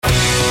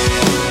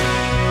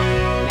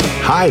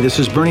Hi, this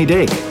is Bernie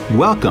Dake.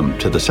 Welcome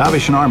to the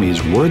Salvation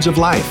Army's Words of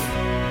Life.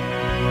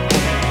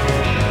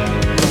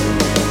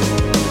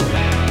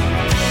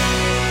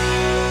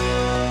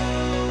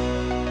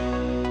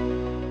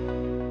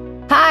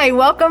 Hi,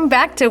 welcome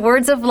back to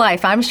Words of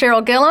Life. I'm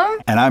Cheryl Gillum.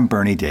 And I'm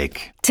Bernie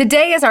Dake.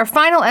 Today is our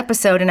final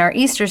episode in our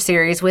Easter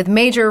series with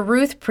Major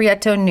Ruth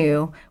Prieto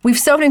New. We've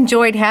so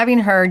enjoyed having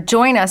her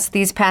join us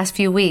these past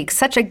few weeks.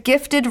 Such a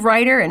gifted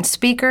writer and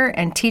speaker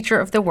and teacher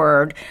of the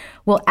Word.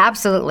 We'll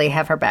absolutely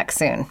have her back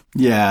soon.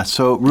 Yeah,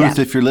 so Ruth,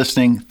 if you're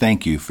listening,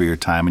 thank you for your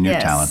time and your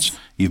talents.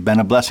 You've been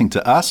a blessing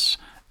to us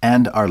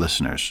and our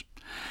listeners.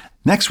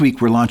 Next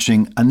week, we're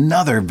launching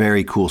another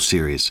very cool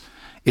series.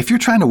 If you're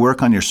trying to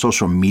work on your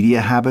social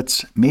media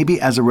habits, maybe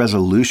as a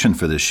resolution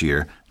for this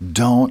year,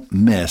 don't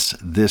miss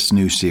this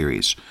new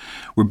series.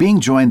 We're being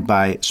joined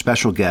by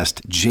special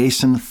guest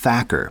Jason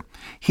Thacker.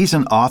 He's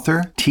an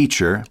author,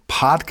 teacher,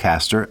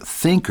 podcaster,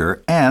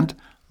 thinker, and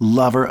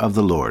lover of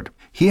the Lord.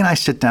 He and I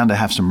sit down to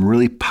have some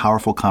really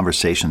powerful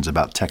conversations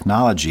about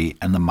technology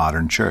and the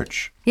modern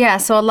church. Yeah,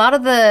 so a lot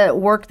of the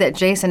work that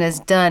Jason has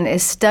done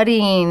is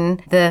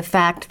studying the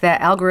fact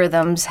that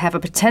algorithms have a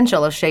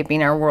potential of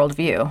shaping our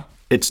worldview.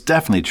 It's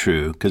definitely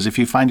true, because if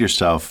you find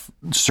yourself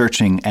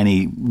searching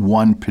any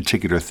one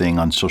particular thing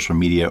on social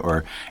media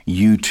or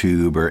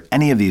YouTube or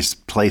any of these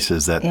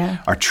places that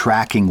are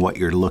tracking what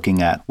you're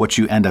looking at, what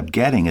you end up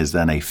getting is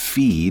then a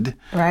feed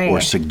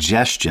or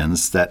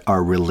suggestions that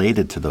are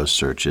related to those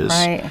searches.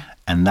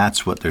 And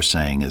that's what they're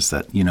saying is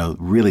that,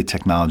 really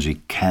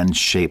technology can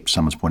shape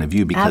someone's point of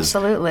view because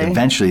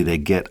eventually they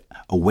get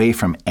away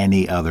from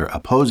any other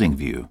opposing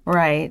view.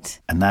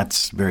 And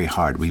that's very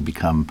hard. We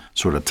become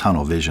sort of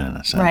tunnel vision in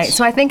a sense.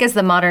 So I think as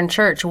the modern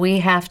church, we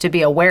have to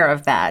be aware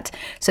of that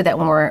so that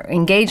when we're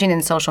engaging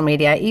in social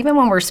media, even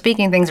when we're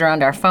speaking things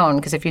around our phone,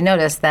 because if you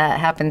notice, that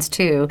happens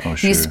too.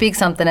 You speak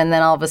something and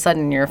then all of a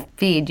sudden in your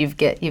feed, you've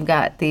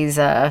got these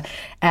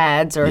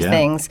ads or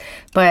things.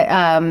 But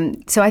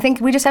so I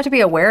think we just have to be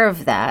aware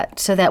of that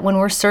so that when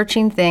we're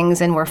searching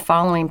things and we're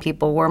following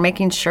people, we're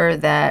making sure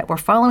that we're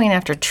following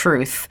after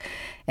truth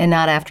and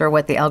not after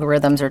what the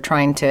algorithms are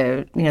trying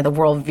to, the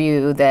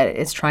worldview that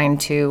it's trying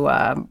to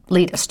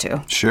lead us to.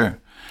 Sure.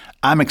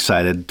 I'm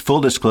excited.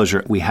 Full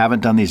disclosure, we haven't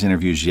done these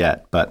interviews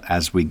yet, but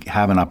as we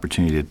have an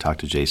opportunity to talk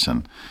to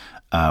Jason,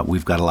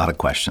 we've got a lot of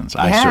questions.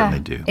 I certainly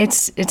do.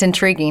 It's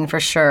intriguing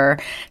for sure.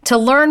 To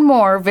learn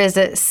more,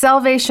 visit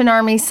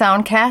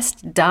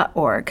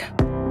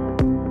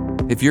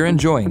salvationarmysoundcast.org. If you're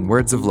enjoying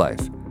Words of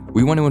Life,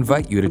 we want to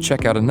invite you to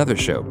check out another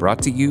show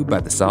brought to you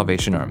by the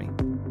Salvation Army.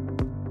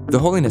 The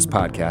Holiness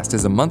Podcast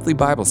is a monthly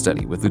Bible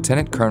study with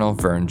Lieutenant Colonel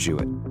Vern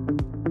Jewett.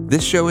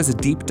 This show is a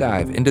deep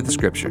dive into the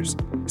Scriptures,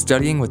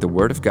 studying what the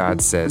Word of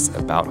God says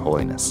about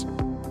holiness.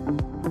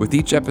 With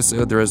each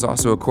episode, there is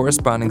also a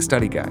corresponding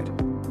study guide.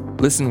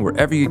 Listen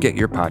wherever you get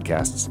your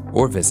podcasts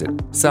or visit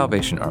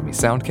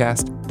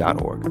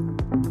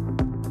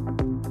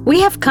salvationarmysoundcast.org. We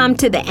have come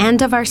to the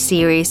end of our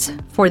series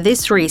for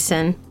this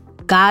reason,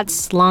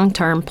 God's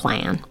long-term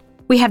plan.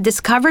 We have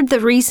discovered the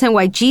reason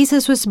why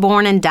Jesus was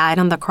born and died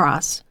on the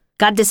cross.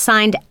 God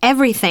designed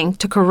everything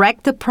to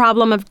correct the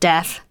problem of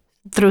death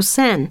through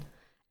sin,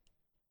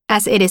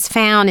 as it is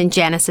found in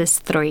Genesis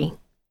 3.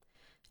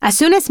 As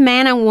soon as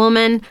man and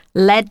woman,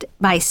 led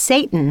by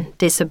Satan,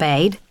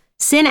 disobeyed,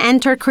 sin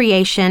entered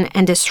creation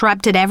and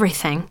disrupted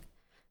everything.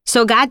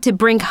 So God, to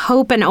bring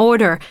hope and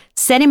order,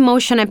 set in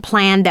motion a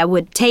plan that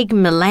would take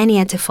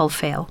millennia to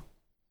fulfill.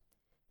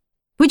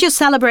 We just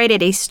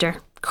celebrated Easter,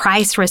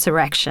 Christ's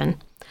resurrection.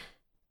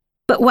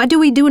 But what do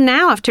we do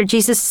now after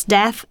Jesus'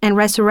 death and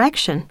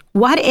resurrection?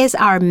 What is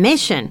our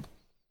mission?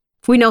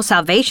 We know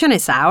salvation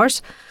is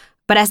ours,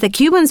 but as the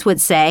Cubans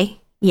would say,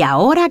 ¿y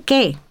ahora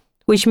qué?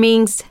 Which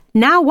means,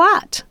 now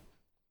what?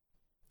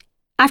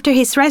 After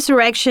his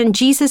resurrection,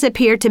 Jesus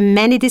appeared to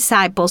many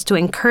disciples to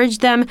encourage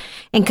them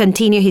and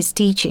continue his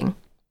teaching.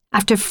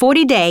 After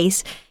 40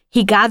 days,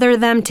 he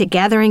gathered them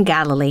together in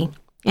Galilee,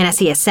 and as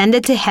he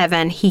ascended to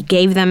heaven, he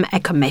gave them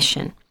a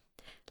commission.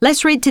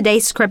 Let's read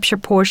today's scripture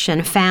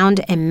portion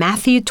found in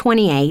Matthew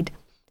 28,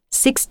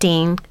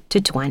 16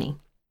 to 20.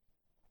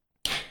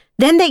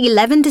 Then the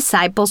 11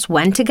 disciples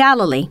went to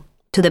Galilee,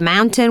 to the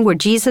mountain where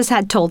Jesus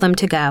had told them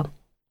to go.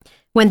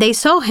 When they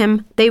saw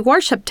him, they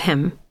worshipped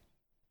him,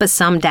 but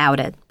some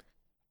doubted.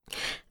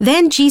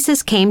 Then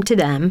Jesus came to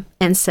them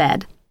and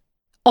said,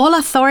 "All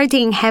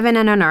authority in heaven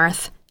and on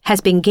earth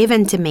has been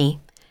given to me.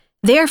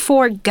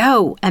 Therefore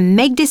go and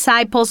make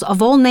disciples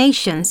of all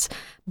nations,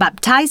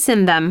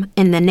 baptizing them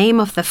in the name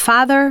of the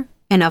Father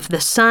and of the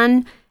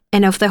Son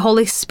and of the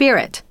Holy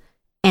Spirit,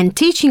 and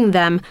teaching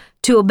them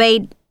to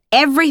obey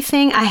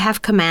everything I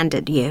have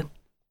commanded you.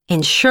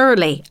 And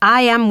surely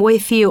I am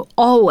with you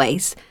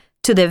always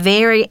to the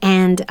very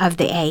end of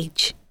the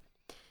age."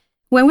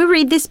 When we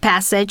read this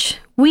passage,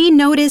 we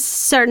notice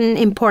certain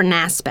important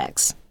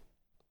aspects.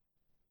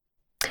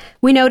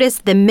 We notice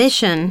the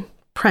mission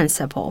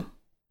principle.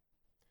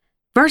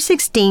 Verse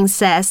 16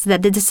 says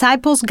that the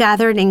disciples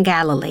gathered in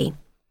Galilee.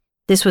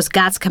 This was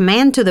God's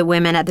command to the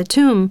women at the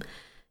tomb.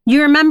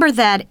 You remember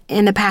that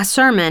in the past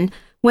sermon,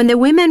 When the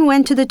women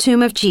went to the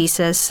tomb of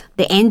Jesus,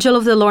 the angel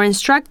of the Lord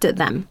instructed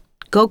them,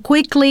 "Go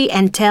quickly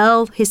and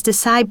tell his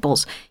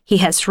disciples, he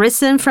has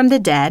risen from the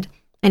dead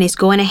and is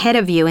going ahead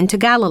of you into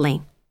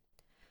Galilee."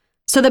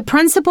 So the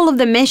principle of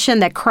the mission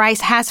that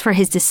Christ has for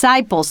his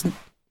disciples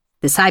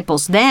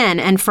then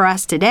and for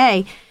us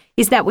today,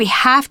 is that we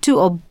have to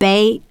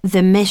obey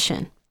the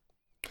mission.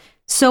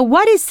 So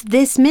what is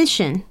this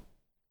mission?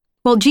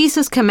 Well,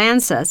 Jesus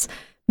commands us,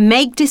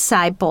 make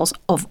disciples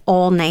of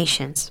all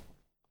nations.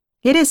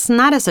 It is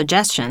not a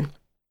suggestion.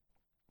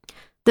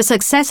 The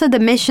success of the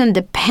mission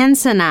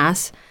depends on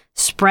us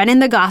spreading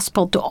the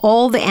gospel to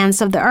all the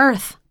ends of the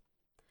earth.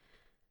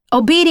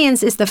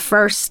 Obedience is the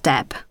first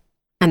step,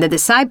 and the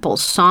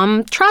disciples,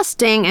 some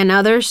trusting and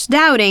others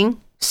doubting,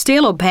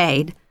 still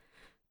obeyed.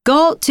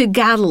 Go to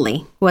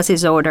Galilee was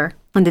his order,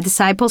 and the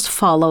disciples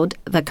followed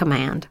the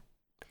command.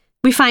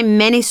 We find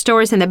many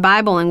stories in the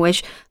Bible in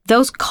which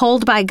those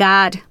called by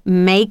God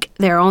make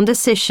their own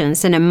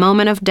decisions in a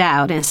moment of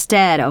doubt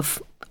instead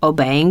of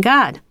obeying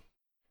God.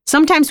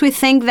 Sometimes we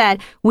think that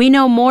we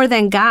know more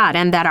than God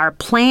and that our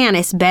plan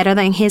is better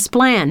than his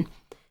plan.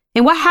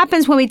 And what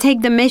happens when we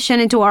take the mission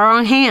into our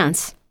own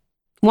hands?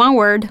 One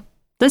word,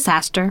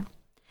 disaster.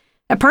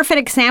 A perfect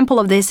example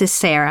of this is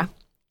Sarah,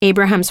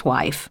 Abraham's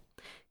wife.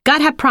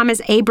 God had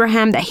promised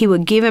Abraham that he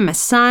would give him a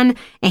son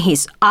and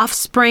his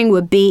offspring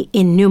would be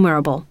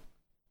innumerable.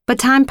 But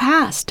time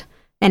passed,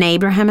 and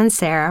Abraham and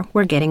Sarah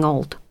were getting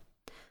old.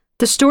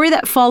 The story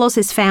that follows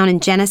is found in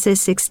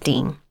Genesis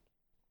 16.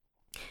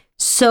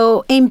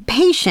 So,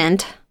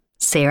 impatient,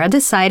 Sarah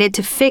decided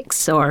to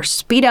fix or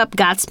speed up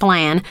God's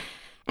plan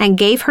and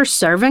gave her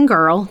servant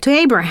girl to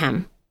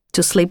Abraham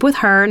to sleep with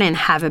her and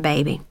have a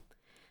baby.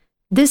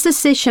 This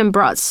decision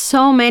brought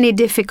so many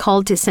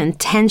difficulties and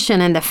tension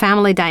in the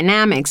family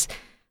dynamics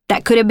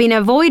that could have been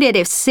avoided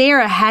if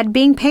Sarah had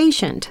been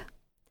patient.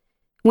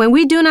 When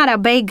we do not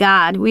obey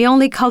God, we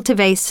only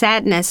cultivate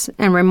sadness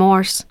and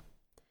remorse.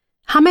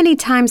 How many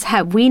times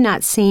have we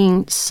not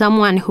seen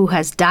someone who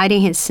has died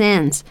in his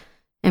sins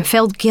and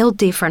felt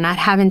guilty for not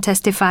having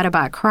testified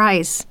about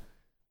Christ?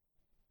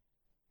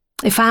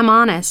 If I'm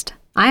honest,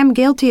 I am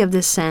guilty of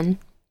this sin.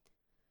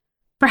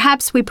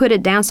 Perhaps we put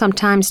it down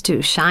sometimes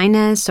to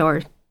shyness,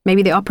 or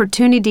maybe the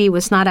opportunity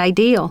was not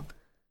ideal.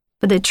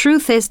 But the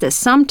truth is that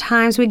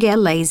sometimes we get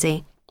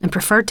lazy and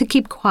prefer to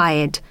keep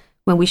quiet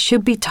when we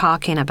should be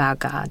talking about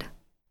God.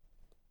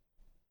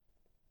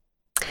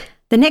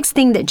 The next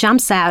thing that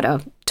jumps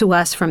out to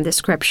us from the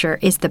scripture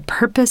is the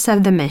purpose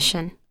of the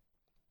mission.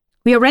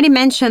 We already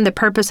mentioned the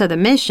purpose of the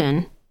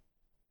mission.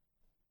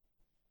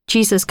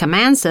 Jesus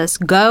commands us,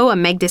 go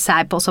and make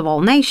disciples of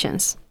all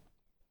nations.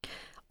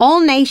 All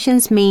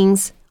nations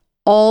means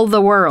all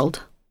the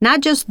world,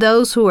 not just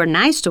those who are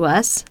nice to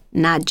us,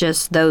 not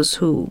just those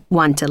who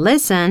want to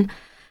listen,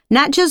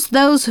 not just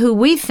those who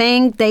we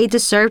think they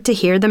deserve to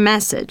hear the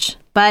message,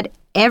 but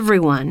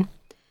everyone.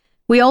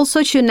 We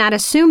also should not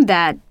assume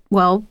that,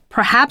 well,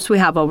 perhaps we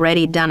have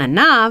already done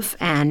enough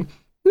and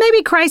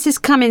maybe Christ is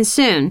coming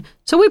soon,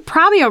 so we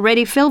probably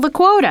already filled the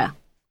quota.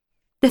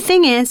 The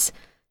thing is,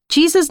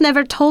 Jesus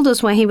never told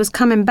us when he was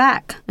coming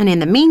back, and in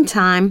the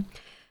meantime,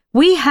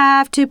 we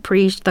have to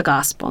preach the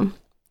gospel.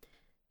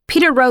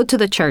 Peter wrote to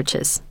the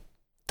churches,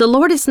 "The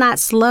Lord is not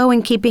slow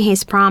in keeping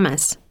his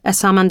promise, as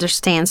some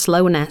understand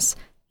slowness.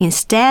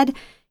 Instead,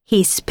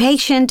 he is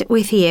patient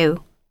with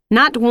you,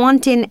 not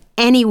wanting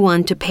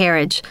anyone to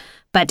perish,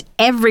 but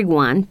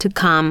everyone to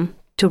come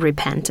to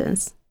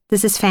repentance."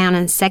 This is found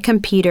in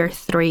 2 Peter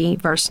 3,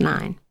 verse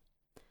 9.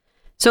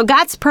 So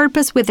God's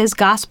purpose with his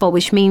gospel,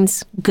 which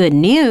means good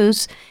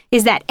news,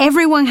 is that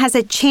everyone has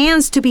a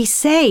chance to be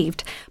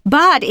saved.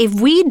 But if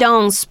we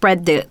don't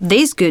spread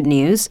this good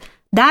news,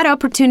 that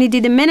opportunity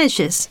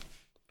diminishes.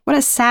 What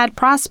a sad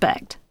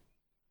prospect.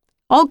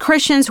 All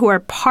Christians who are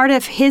part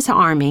of his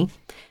army,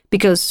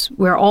 because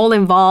we're all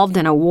involved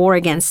in a war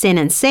against sin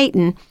and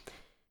Satan,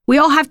 we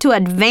all have to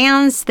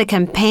advance the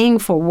campaign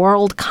for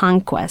world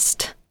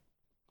conquest.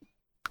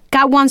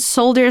 God wants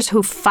soldiers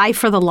who fight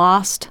for the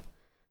lost,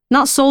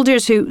 not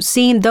soldiers who,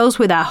 seeing those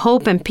without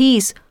hope and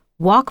peace,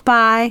 walk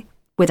by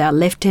without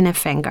lifting a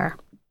finger.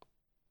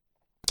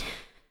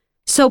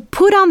 So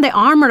put on the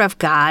armor of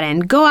God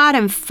and go out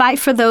and fight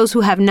for those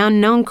who have not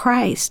known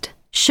Christ.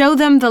 Show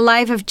them the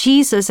life of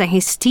Jesus and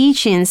his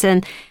teachings,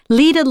 and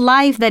lead a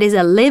life that is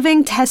a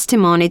living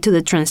testimony to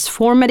the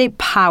transformative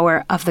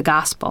power of the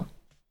gospel.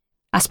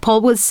 As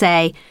Paul would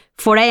say,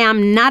 "For I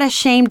am not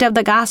ashamed of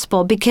the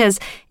gospel, because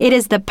it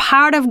is the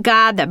power of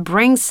God that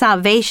brings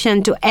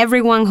salvation to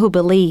everyone who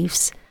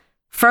believes,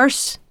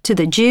 first to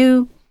the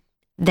Jew,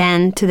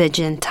 then to the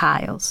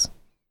Gentiles."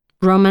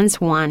 Romans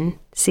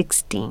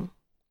 1:16.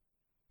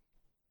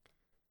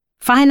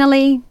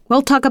 Finally,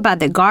 we'll talk about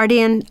the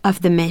guardian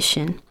of the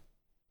mission.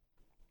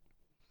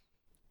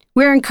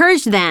 We're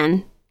encouraged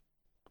then,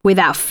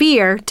 without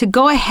fear, to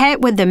go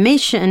ahead with the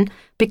mission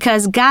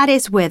because God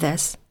is with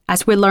us,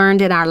 as we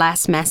learned in our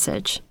last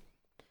message.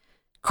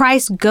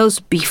 Christ goes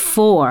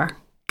before,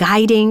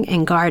 guiding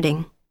and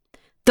guarding.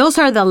 Those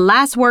are the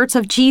last words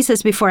of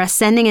Jesus before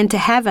ascending into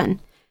heaven.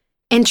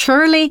 And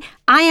surely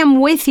I am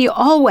with you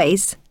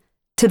always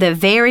to the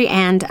very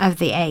end of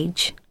the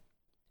age.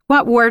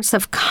 What words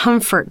of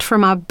comfort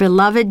from our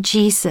beloved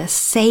Jesus,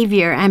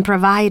 Savior and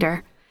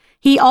Provider.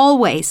 He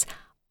always,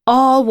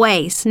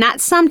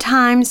 not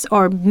sometimes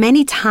or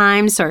many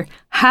times or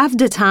half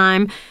the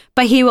time,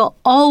 but He will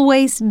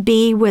always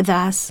be with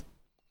us.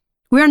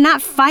 We are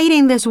not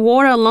fighting this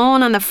war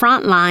alone on the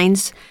front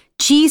lines.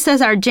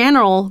 Jesus, our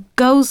general,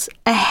 goes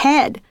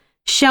ahead,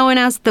 showing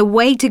us the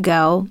way to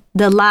go,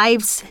 the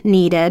lives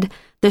needed,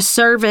 the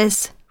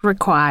service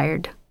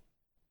required.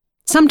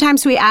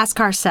 Sometimes we ask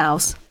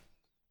ourselves,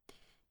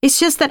 it's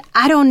just that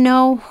I don't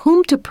know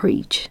whom to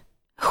preach.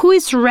 Who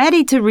is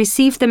ready to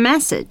receive the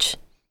message?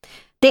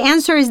 The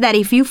answer is that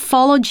if you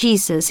follow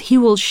Jesus, He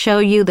will show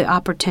you the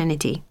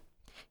opportunity.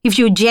 If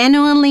you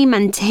genuinely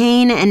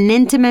maintain an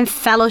intimate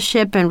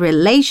fellowship and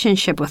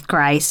relationship with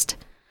Christ,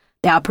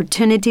 the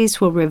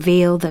opportunities will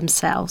reveal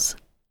themselves.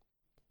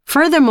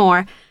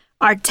 Furthermore,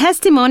 our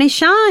testimony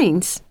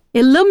shines,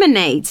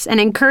 illuminates, and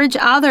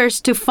encourages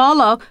others to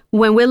follow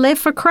when we live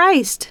for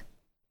Christ.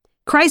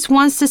 Christ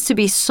wants us to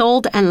be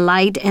salt and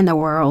light in the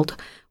world.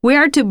 We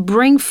are to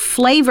bring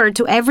flavor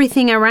to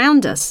everything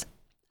around us,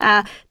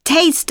 a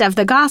taste of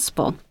the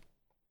gospel,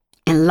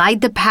 and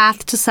light the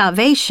path to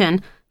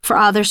salvation for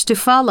others to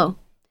follow.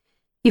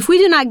 If we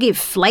do not give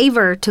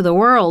flavor to the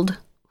world,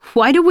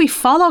 why do we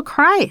follow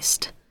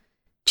Christ?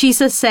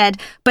 Jesus said,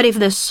 "But if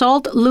the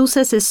salt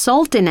loses its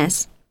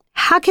saltiness,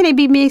 how can it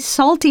be made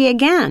salty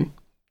again?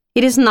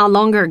 It is no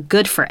longer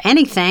good for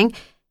anything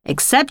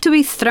except to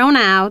be thrown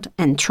out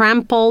and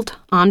trampled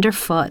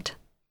underfoot."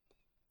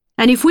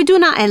 And if we do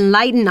not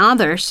enlighten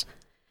others,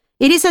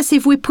 it is as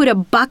if we put a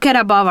bucket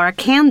above our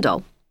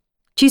candle.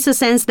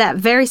 Jesus ends that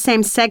very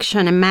same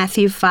section in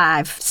Matthew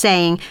 5,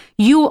 saying,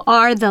 "You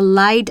are the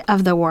light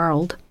of the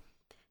world.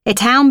 A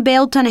town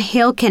built on a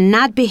hill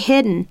cannot be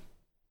hidden.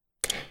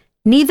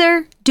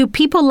 Neither do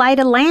people light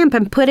a lamp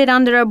and put it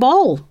under a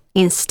bowl.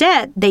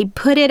 Instead, they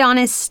put it on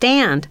a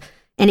stand,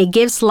 and it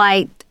gives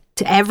light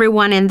to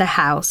everyone in the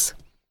house.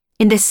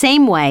 In the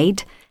same way,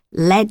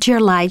 let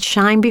your light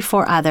shine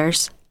before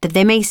others, that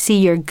they may see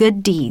your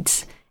good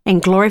deeds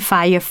and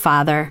glorify your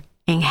Father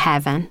in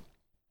heaven."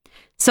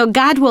 So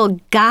God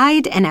will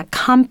guide and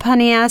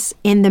accompany us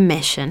in the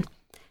mission.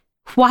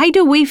 Why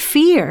do we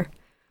fear?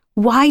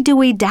 Why do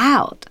we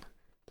doubt?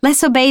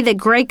 Let's obey the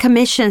Great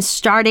Commission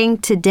starting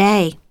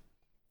today.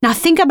 Now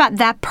think about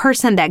that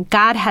person that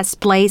God has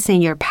placed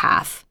in your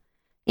path,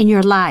 in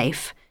your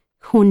life,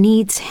 who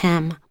needs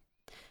Him.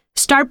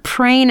 Start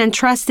praying and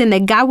trusting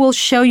that God will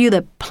show you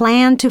the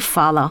plan to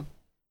follow.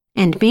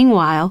 And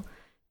meanwhile,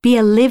 be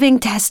a living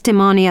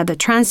testimony of the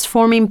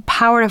transforming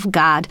power of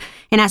God.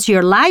 And as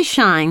your light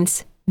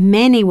shines,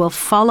 many will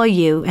follow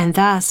you and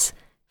thus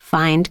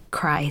find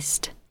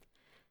Christ.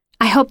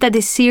 I hope that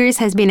this series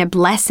has been a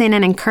blessing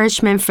and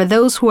encouragement for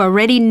those who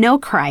already know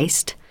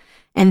Christ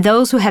and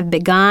those who have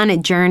begun a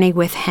journey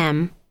with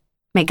Him.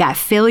 May God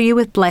fill you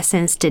with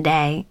blessings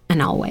today and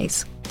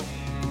always.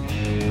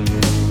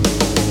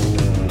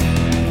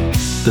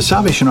 The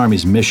Salvation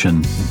Army's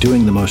mission,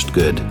 Doing the Most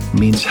Good,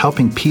 means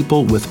helping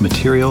people with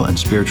material and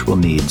spiritual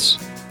needs.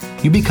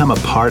 You become a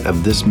part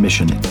of this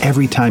mission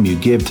every time you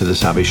give to the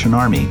Salvation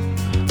Army.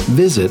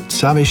 Visit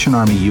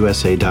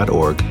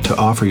salvationarmyusa.org to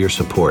offer your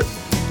support,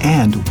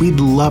 and we'd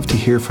love to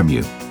hear from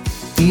you.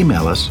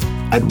 Email us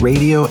at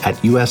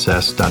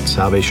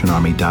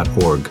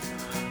radio@uss.salvationarmy.org.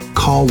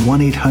 Call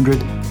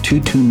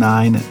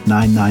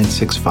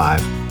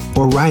 1-800-229-9965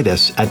 or write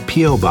us at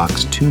P.O.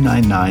 Box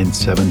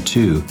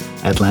 29972,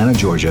 Atlanta,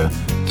 Georgia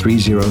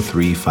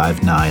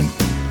 30359.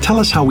 Tell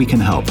us how we can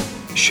help.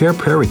 Share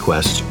prayer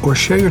requests or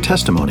share your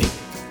testimony.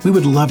 We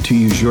would love to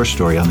use your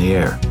story on the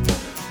air.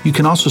 You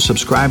can also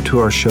subscribe to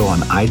our show on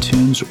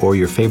iTunes or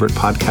your favorite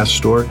podcast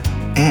store,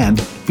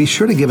 and be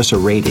sure to give us a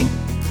rating.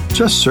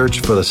 Just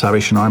search for the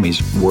Salvation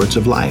Army's Words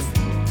of Life.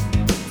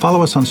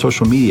 Follow us on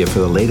social media for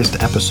the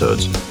latest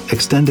episodes,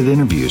 extended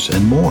interviews,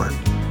 and more.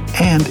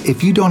 And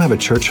if you don't have a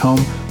church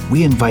home,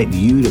 we invite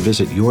you to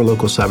visit your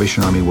local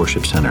Salvation Army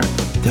Worship Center.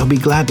 They'll be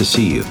glad to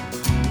see you.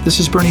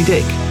 This is Bernie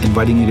Dake,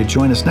 inviting you to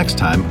join us next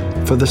time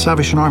for the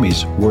Salvation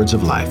Army's Words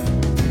of Life.